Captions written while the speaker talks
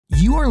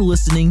You are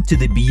listening to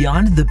the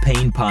Beyond the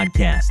Pain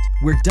podcast,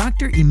 where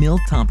Dr. Emil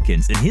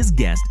Tompkins and his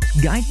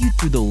guests guide you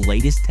through the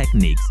latest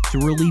techniques to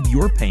relieve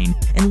your pain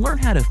and learn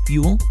how to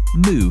fuel,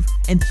 move,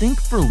 and think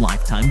for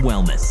lifetime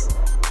wellness.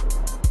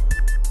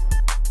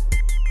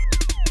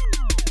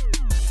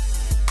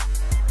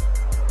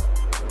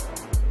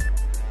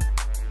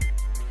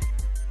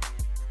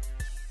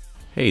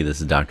 Hey, this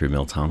is Dr.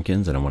 Emil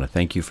Tompkins, and I want to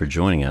thank you for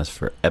joining us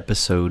for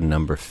episode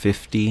number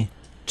 52.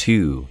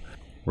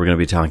 We're going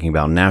to be talking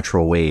about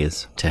natural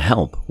ways to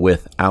help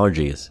with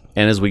allergies.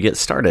 And as we get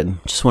started,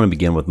 I just want to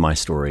begin with my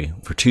story.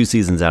 For 2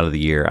 seasons out of the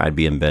year, I'd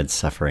be in bed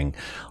suffering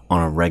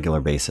on a regular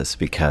basis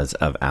because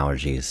of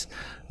allergies.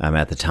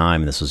 At the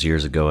time, this was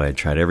years ago, I had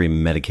tried every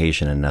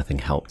medication and nothing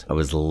helped. I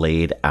was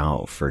laid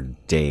out for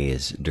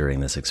days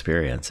during this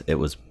experience. It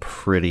was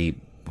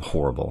pretty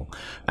horrible.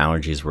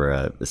 Allergies were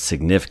a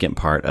significant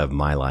part of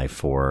my life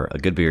for a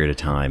good period of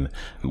time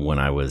when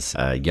I was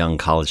a young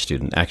college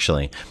student.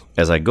 Actually,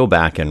 as I go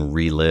back and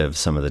relive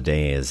some of the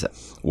days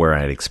where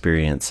I had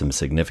experienced some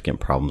significant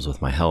problems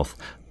with my health,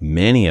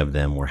 many of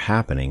them were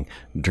happening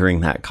during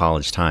that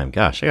college time.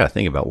 Gosh, I got to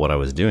think about what I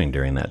was doing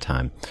during that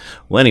time.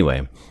 Well,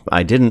 anyway,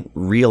 I didn't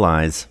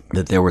realize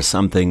that there was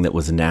something that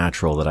was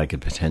natural that I could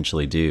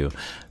potentially do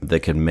that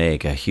could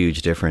make a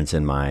huge difference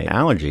in my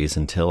allergies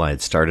until I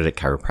had started at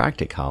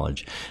chiropractic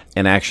college.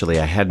 And actually,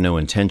 I had no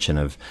intention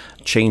of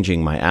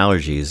changing my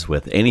allergies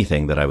with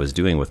anything that I was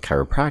doing with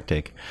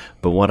chiropractic.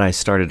 But what I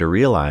started to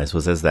realize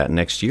was as that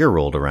next year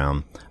rolled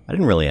around, I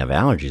didn't really have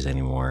allergies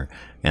anymore.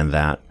 And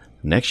that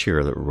next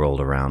year that rolled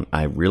around,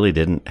 I really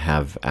didn't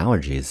have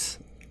allergies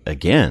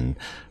again,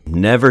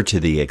 never to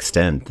the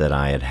extent that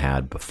I had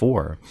had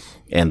before.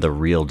 And the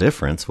real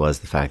difference was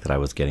the fact that I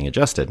was getting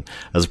adjusted.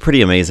 It was a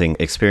pretty amazing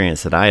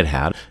experience that I had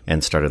had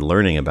and started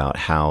learning about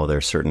how there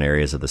are certain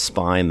areas of the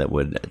spine that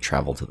would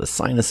travel to the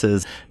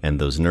sinuses,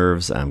 and those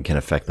nerves can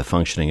affect the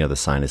functioning of the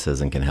sinuses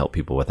and can help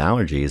people with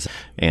allergies,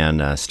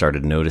 and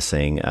started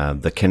noticing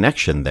the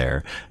connection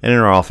there. And in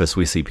our office,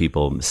 we see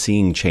people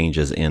seeing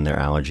changes in their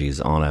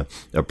allergies on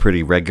a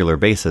pretty regular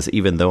basis,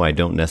 even though I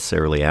don't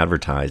necessarily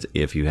advertise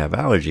if you have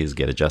allergies,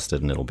 get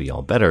adjusted and it'll be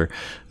all better.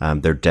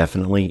 There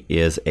definitely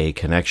is a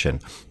connection.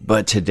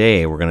 But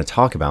today we're going to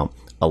talk about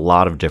a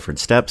lot of different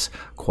steps,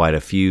 quite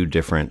a few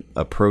different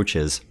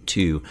approaches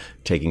to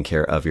taking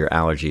care of your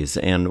allergies.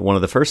 And one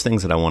of the first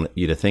things that I want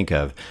you to think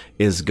of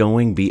is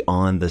going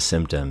beyond the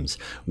symptoms.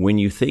 When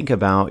you think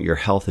about your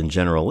health in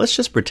general, let's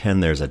just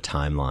pretend there's a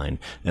timeline.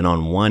 And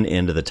on one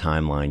end of the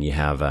timeline, you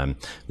have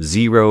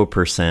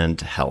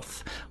 0%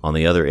 health. On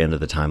the other end of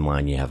the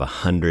timeline, you have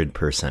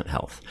 100%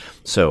 health.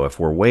 So if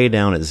we're way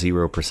down at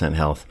 0%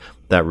 health,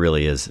 that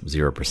really is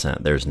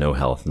 0%. There's no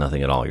health,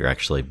 nothing at all. You're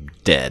actually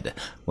dead,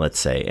 let's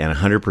say. And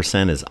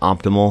 100% is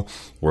optimal.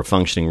 We're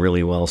functioning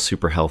really well,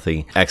 super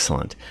healthy,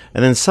 excellent.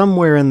 And then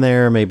somewhere in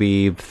there,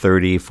 maybe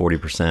 30,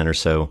 40% or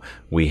so,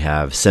 we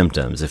have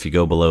symptoms. If you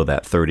go below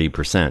that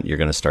 30%, you're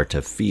going to start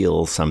to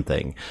feel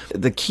something.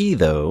 The key,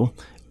 though,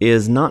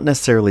 is not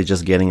necessarily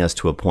just getting us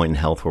to a point in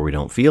health where we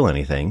don't feel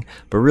anything,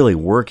 but really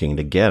working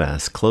to get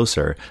us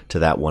closer to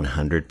that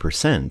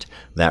 100%.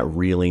 That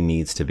really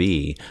needs to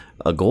be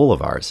a goal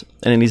of ours.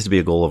 And it needs to be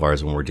a goal of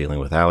ours when we're dealing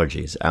with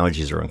allergies.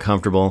 Allergies are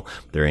uncomfortable,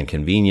 they're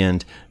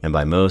inconvenient, and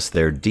by most,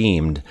 they're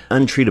deemed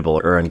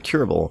untreatable or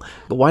uncurable.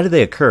 But why do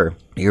they occur?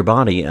 Your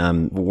body,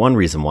 one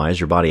reason why is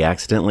your body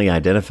accidentally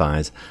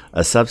identifies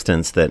a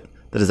substance that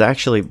is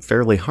actually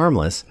fairly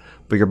harmless,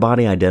 but your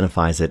body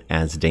identifies it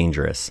as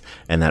dangerous,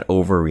 and that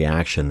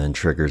overreaction then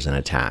triggers an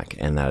attack,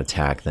 and that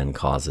attack then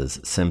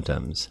causes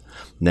symptoms.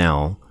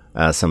 Now,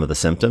 some of the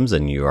symptoms,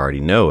 and you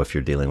already know if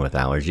you're dealing with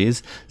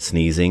allergies: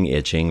 sneezing,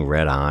 itching,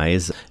 red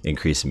eyes,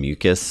 increased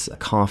mucus,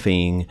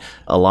 coughing,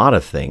 a lot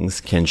of things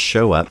can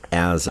show up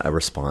as a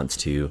response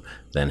to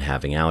then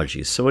having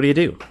allergies. So what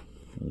do?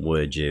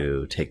 Would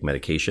you take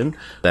medication?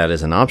 That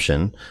is an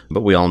option,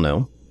 but we all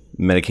know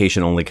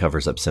medication only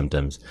covers up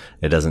symptoms.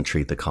 It doesn't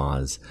treat the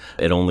cause.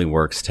 It only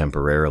works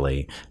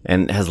temporarily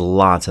and has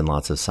lots and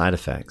lots of side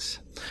effects.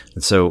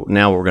 And so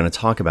now what we're going to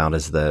talk about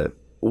is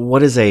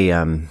what is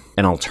an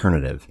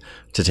alternative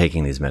to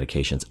taking these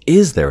medications?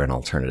 Is there an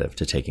alternative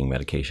to taking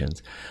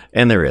medications?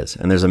 And there is.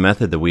 And there's a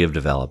method that we have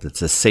developed.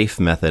 It's a SAFE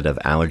method of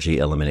allergy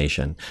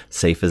elimination.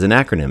 SAFE is an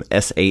acronym,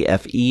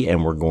 SAFE,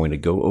 and we're going to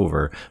go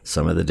over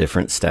some of the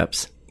different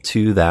steps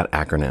to that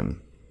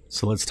acronym.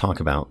 So let's talk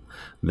about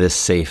this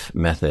SAFE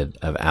method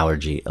of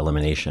allergy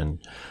elimination.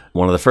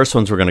 One of the first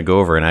ones we're going to go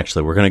over, and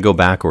actually we're going to go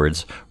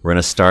backwards. We're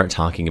going to start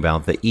talking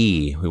about the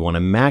E. We want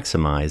to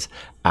maximize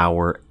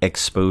our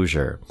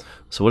exposure.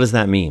 So what does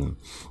that mean?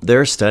 There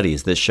are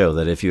studies that show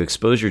that if you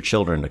expose your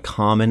children to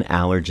common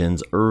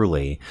allergens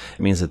early,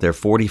 it means that they're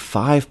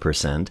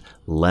 45%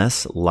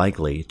 less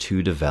likely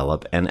to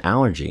develop an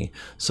allergy.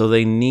 So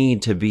they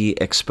need to be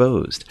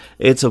exposed.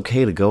 It's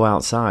okay to go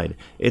outside.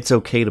 It's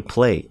okay to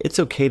play. It's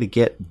okay to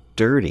get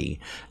dirty.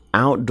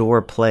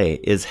 outdoor play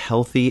is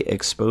healthy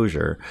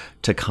exposure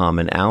to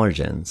common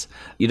allergens.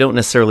 You don't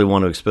necessarily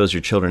want to expose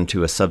your children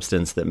to a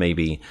substance that may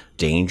be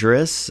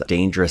dangerous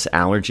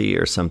allergy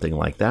or something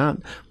like that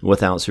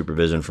without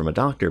supervision from a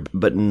doctor.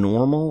 But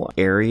normal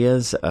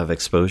areas of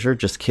exposure,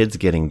 just kids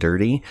getting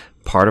dirty,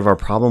 part of our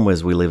problem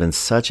is we live in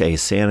such a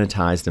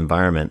sanitized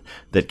environment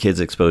that kids'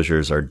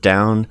 exposures are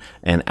down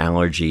and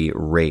allergy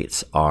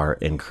rates are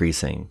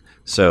increasing.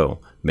 So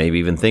maybe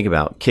even think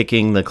about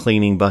kicking the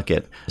cleaning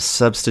bucket.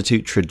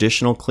 Substitute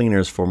traditional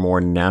cleaners for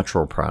more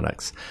natural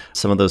products.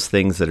 Some of those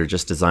things that are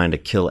just designed to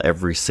kill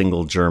every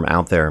single germ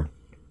out there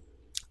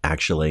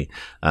actually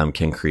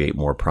can create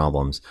more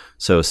problems.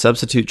 So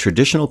substitute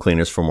traditional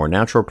cleaners for more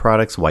natural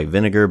products: white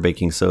vinegar,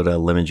 baking soda,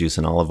 lemon juice,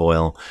 and olive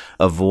oil.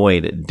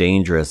 Avoid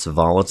dangerous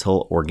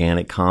volatile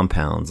organic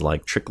compounds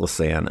like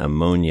triclosan,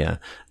 ammonia,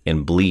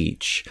 and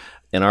bleach.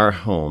 In our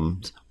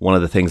homes, one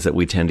of the things that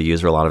we tend to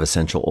use are a lot of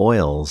essential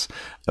oils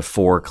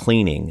for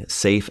cleaning.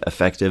 Safe,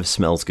 effective,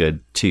 smells good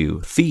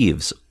too.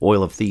 Thieves,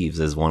 oil of thieves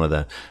is one of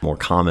the more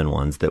common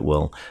ones that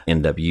we'll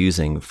end up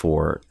using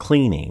for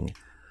cleaning.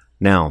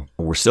 Now,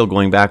 we're still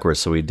going backwards,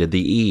 so we did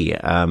the E.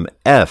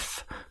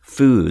 F,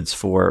 foods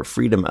for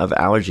freedom of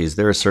allergies.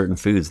 There are certain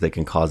foods that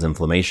can cause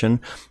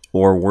inflammation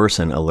or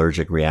worsen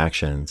allergic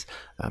reactions.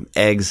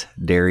 Eggs,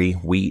 dairy,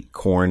 wheat,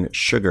 corn,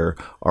 sugar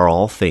are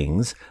all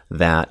things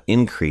that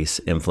increase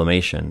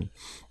inflammation.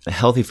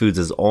 Healthy foods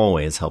as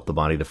always help the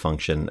body to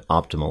function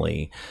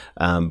optimally.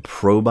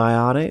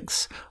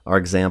 Probiotics are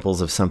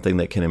examples of something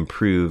that can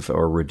improve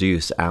or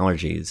reduce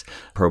allergies.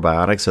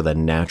 Probiotics are the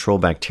natural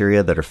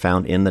bacteria that are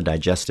found in the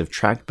digestive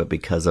tract, but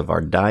because of our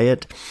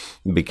diet,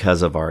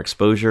 because of our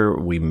exposure,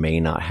 we may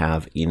not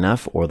have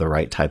enough or the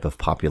right type of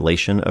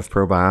population of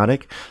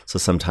probiotic. So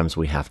sometimes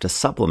we have to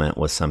supplement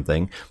with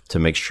something to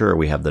make sure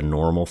we have the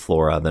normal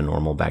flora, the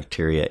normal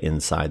bacteria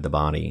inside the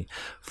body.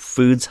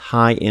 Foods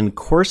high in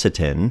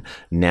quercetin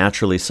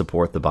naturally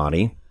support the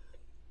body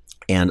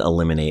and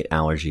eliminate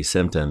allergy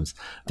symptoms.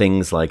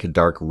 Things like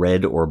dark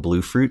red or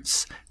blue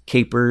fruits,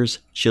 capers,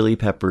 chili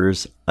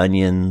peppers,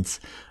 onions.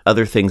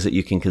 Other things that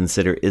you can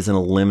consider is an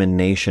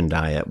elimination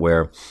diet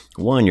where,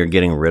 one, you're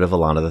getting rid of a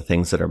lot of the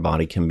things that our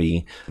body can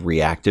be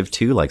reactive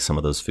to, like some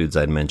of those foods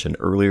I'd mentioned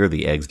earlier,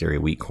 the eggs, dairy,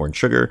 wheat, corn,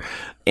 sugar,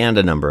 and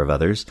a number of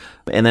others.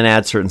 And then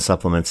add certain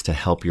supplements to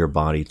help your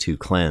body to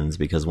cleanse,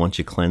 because once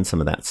you cleanse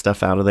some of that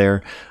stuff out of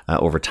there,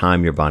 over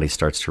time your body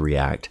starts to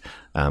react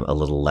a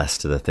little less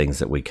to the things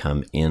that we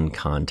come in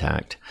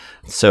contact.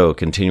 So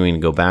continuing to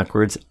go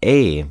backwards,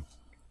 A,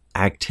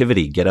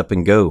 activity, get up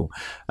and go.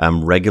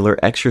 Regular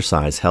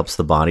exercise helps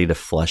the body to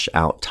flush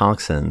out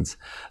toxins.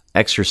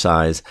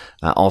 Exercise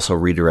also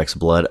redirects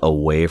blood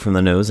away from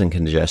the nose and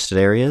congested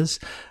areas.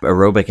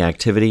 Aerobic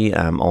activity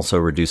also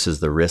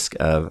reduces the risk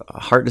of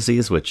heart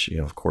disease, which,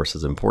 of course,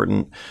 is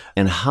important.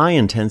 And high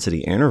intensity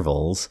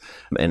intervals,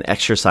 an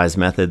exercise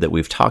method that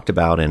we've talked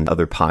about in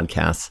other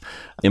podcasts,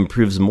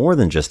 improves more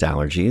than just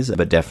allergies,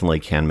 but definitely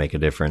can make a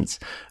difference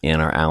in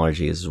our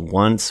allergies.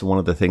 One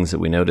of the things that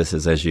we notice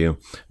is as you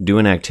do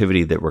an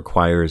activity that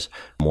requires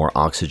more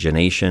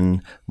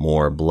oxygenation,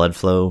 more blood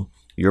flow,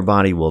 your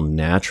body will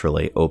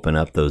naturally open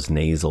up those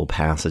nasal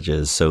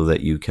passages so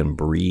that you can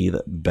breathe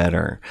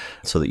better,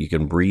 so you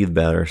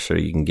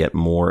can get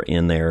more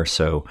in there.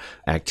 So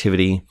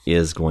activity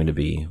is going to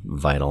be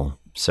vital.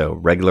 So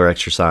regular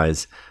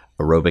exercise,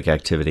 aerobic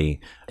activity,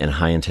 and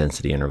high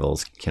intensity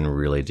intervals can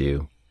really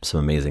do some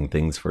amazing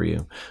things for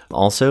you.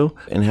 Also,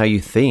 in how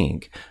you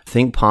think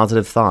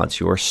positive thoughts.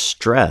 Your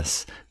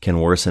stress can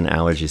worsen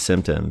allergy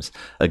symptoms.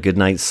 A good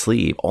night's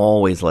sleep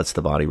always lets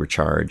the body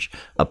recharge.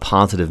 A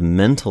positive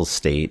mental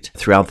state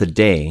throughout the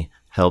day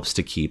helps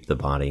to keep the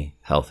body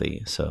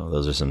healthy. So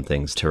those are some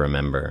things to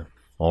remember.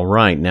 All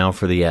right, now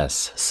for the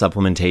S,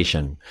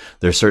 supplementation.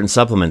 There are certain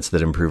supplements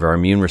that improve our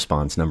immune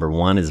response. Number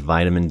one is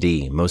vitamin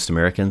D. Most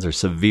Americans are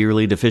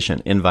severely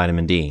deficient in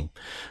vitamin D.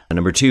 And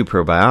number two,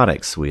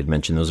 probiotics. We had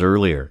mentioned those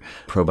earlier.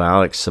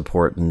 Probiotics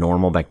support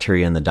normal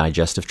bacteria in the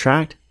digestive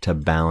tract to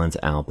balance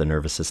out the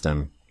nervous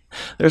system.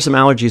 There are some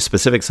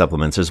allergy-specific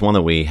supplements. There's one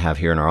that we have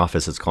here in our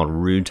office. It's called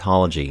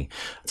Allergy.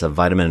 It's a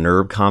vitamin and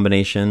herb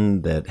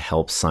combination that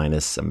helps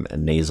sinus,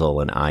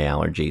 nasal, and eye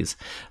allergies.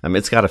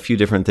 It's got a few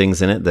different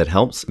things in it that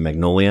helps.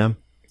 Magnolia.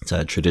 It's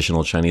a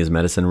traditional Chinese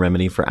medicine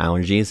remedy for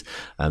allergies.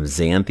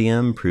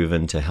 Xanthium,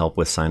 proven to help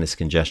with sinus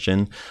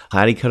congestion.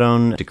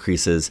 Hydrocodone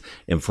decreases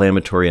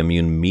inflammatory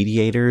immune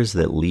mediators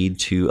that lead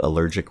to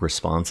allergic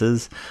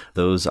responses.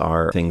 Those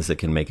are things that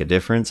can make a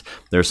difference.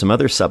 There are some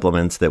other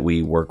supplements that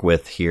we work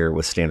with here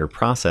with Standard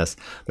Process.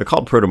 They're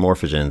called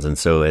protomorphogens, and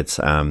so it's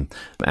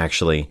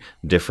actually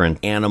different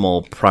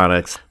animal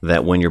products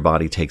that when your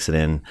body takes it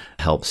in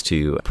helps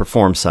to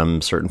perform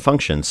some certain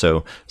function.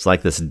 So it's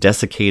like this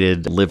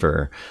desiccated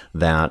liver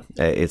that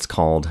that it's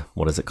called,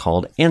 what is it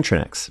called?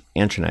 Antranex.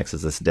 Antranex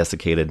is this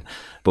desiccated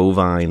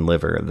bovine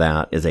liver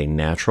that is a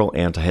natural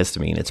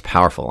antihistamine. It's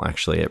powerful,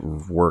 actually. It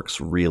works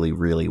really,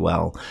 really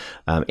well.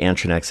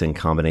 Antranex in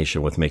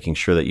combination with making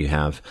sure that you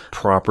have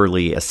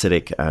properly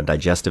acidic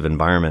digestive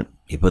environment.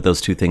 You put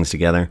those two things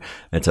together,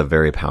 it's a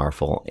very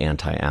powerful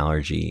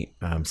anti-allergy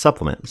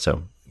supplement.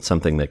 So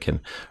something that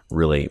can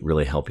really,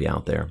 really help you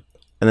out there.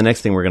 And the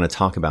next thing we're going to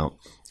talk about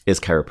is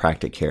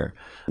chiropractic care.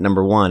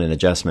 Number one, an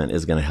adjustment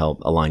is going to help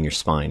align your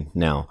spine.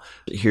 Now,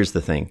 here's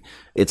the thing.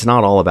 It's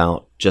not all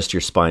about just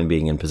your spine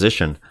being in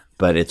position,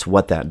 but it's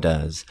what that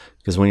does.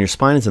 Because when your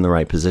spine is in the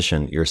right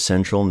position, your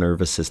central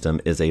nervous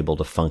system is able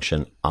to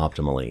function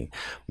optimally.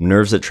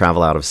 Nerves that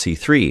travel out of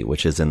C3,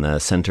 which is in the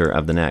center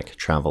of the neck,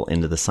 travel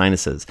into the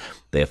sinuses.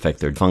 They affect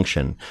their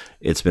function.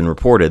 It's been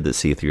reported that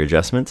C3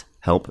 adjustments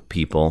help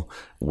people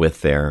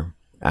with their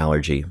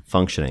allergy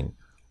functioning.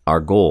 Our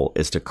goal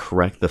is to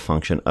correct the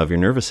function of your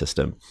nervous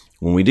system.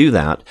 When we do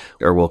that,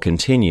 or we'll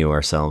continue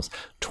ourselves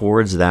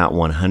towards that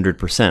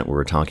 100%, where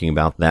we're talking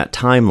about that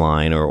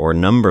timeline or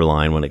number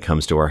line when it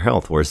comes to our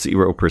health, where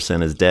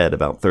 0% is dead,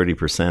 about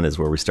 30% is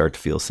where we start to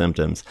feel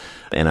symptoms,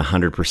 and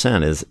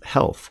 100% is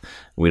health.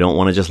 We don't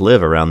want to just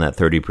live around that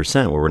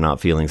 30% where we're not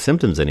feeling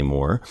symptoms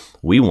anymore.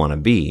 We want to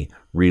be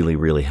really,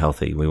 really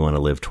healthy. We want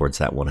to live towards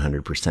that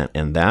 100%,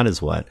 and that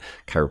is what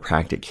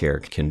chiropractic care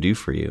can do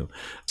for you.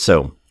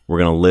 So, we're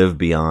going to live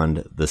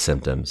beyond the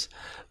symptoms.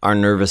 Our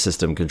nervous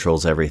system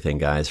controls everything,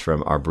 guys,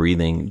 from our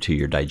breathing to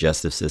your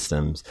digestive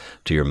systems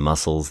to your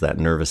muscles. That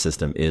nervous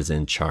system is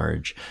in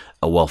charge.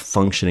 A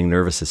well-functioning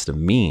nervous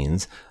system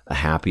means a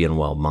happy and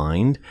well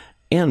mind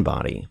and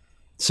body.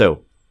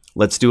 So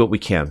let's do what we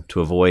can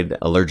to avoid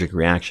allergic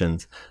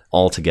reactions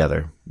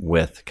altogether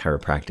with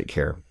chiropractic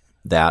care.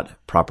 That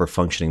proper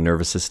functioning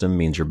nervous system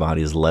means your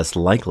body is less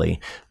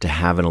likely to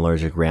have an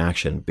allergic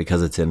reaction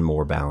because it's in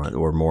more balance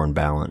or more in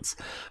balance.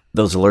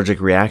 Those allergic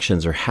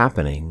reactions are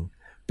happening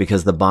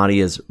because the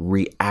body is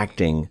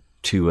reacting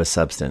to a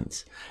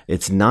substance.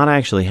 It's not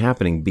actually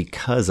happening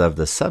because of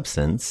the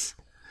substance.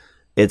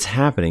 It's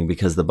happening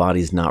because the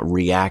body's not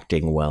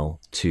reacting well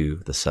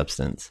to the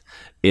substance.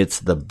 It's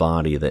the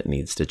body that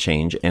needs to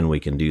change, and we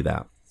can do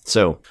that.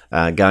 So,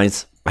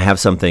 guys, I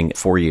have something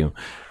for you.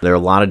 There are a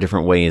lot of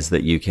different ways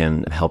that you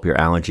can help your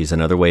allergies.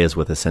 Another way is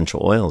with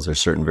essential oils. There's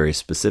certain very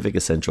specific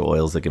essential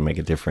oils that can make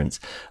a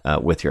difference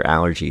with your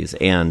allergies.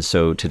 And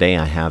so today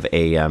I have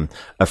a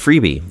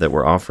freebie that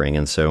we're offering.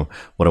 And so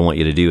what I want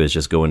you to do is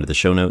just go into the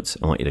show notes.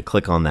 I want you to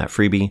click on that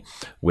freebie,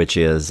 which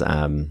is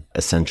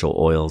essential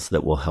oils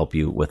that will help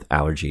you with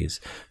allergies.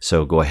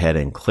 So go ahead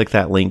and click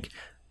that link,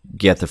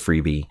 get the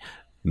freebie.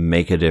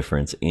 Make a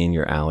difference in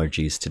your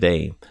allergies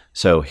today.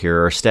 So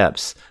here are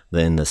steps.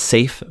 Then the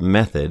safe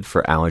method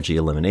for allergy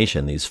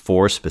elimination. These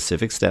 4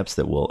 specific steps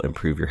that will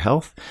improve your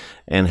health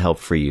and help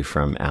free you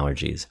from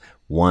allergies.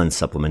 1,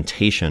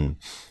 supplementation.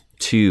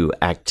 2,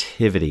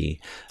 activity.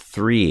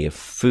 3,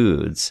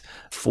 foods.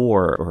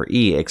 4, or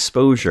E,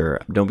 exposure.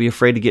 Don't be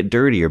afraid to get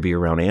dirty or be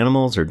around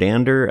animals or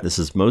dander. This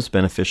is most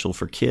beneficial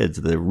for kids.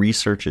 The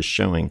research is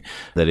showing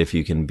that if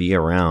you can be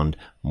around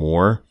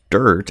more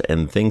dirt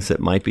and things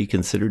that might be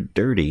considered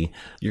dirty,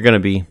 you're going to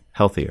be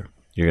healthier.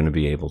 You're going to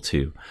be able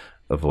to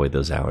avoid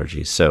those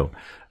allergies. So,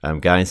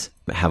 guys,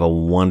 have a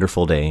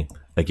wonderful day.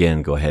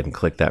 Again, go ahead and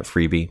click that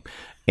freebie.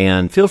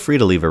 And feel free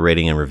to leave a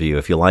rating and review.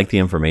 If you like the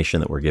information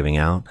that we're giving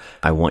out,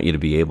 I want you to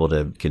be able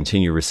to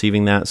continue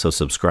receiving that. So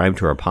subscribe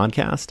to our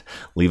podcast,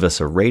 leave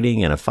us a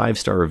rating and a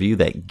 5-star review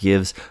that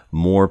gives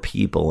more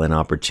people an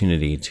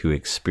opportunity to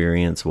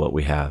experience what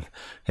we have.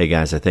 Hey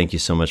guys, I thank you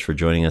so much for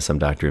joining us. I'm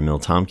Dr. Emil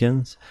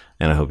Tompkins,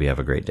 and I hope you have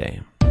a great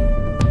day.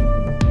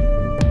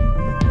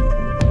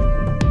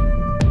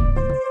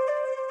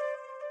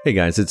 Hey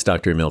guys, it's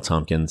Dr. Emil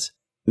Tompkins.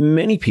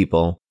 Many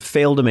people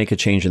fail to make a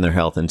change in their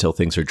health until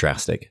things are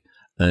drastic.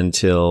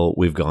 Until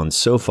we've gone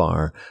so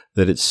far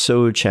that it's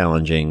so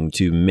challenging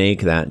to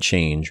make that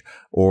change,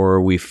 or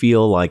we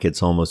feel like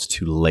it's almost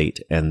too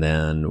late, and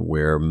then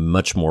we're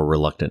much more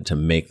reluctant to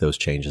make those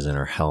changes in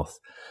our health.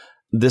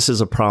 This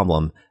is a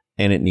problem,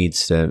 and it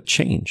needs to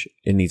change.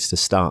 It needs to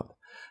stop.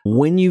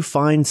 When you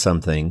find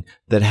something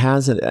that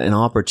has an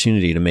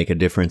opportunity to make a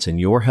difference in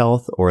your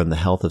health or in the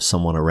health of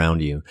someone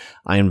around you,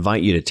 I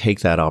invite you to take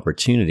that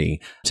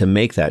opportunity to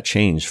make that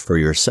change for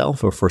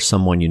yourself or for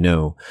someone you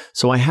know.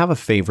 So I have a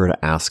favor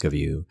to ask of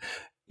you.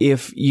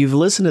 If you've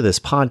listened to this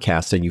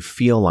podcast and you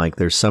feel like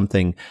there's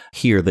something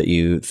here that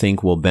you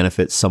think will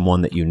benefit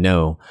someone that you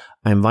know,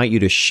 I invite you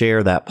to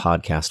share that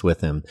podcast with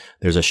them.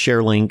 There's a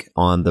share link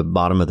on the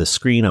bottom of the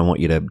screen. I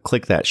want you to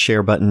click that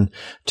share button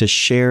to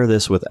share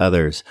this with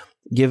others.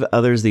 Give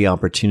others the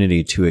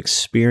opportunity to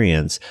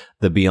experience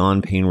the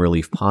Beyond Pain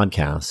Relief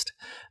podcast.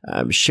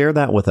 Share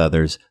that with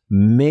others.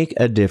 Make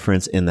a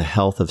difference in the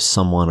health of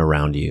someone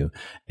around you.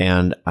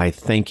 And I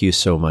thank you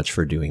so much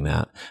for doing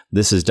that.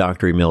 This is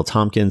Dr. Emil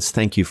Tompkins.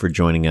 Thank you for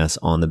joining us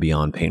on the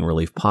Beyond Pain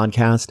Relief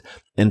podcast.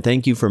 And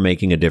thank you for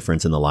making a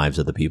difference in the lives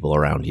of the people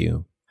around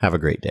you. Have a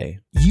great day.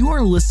 You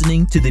are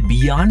listening to the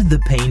Beyond the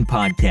Pain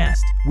podcast,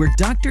 where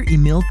Dr.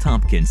 Emil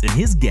Tompkins and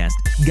his guest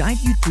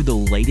guide you through the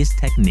latest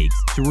techniques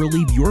to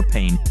relieve your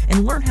pain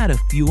and learn how to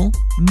fuel,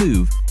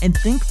 move, and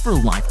think for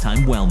lifetime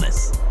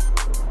wellness.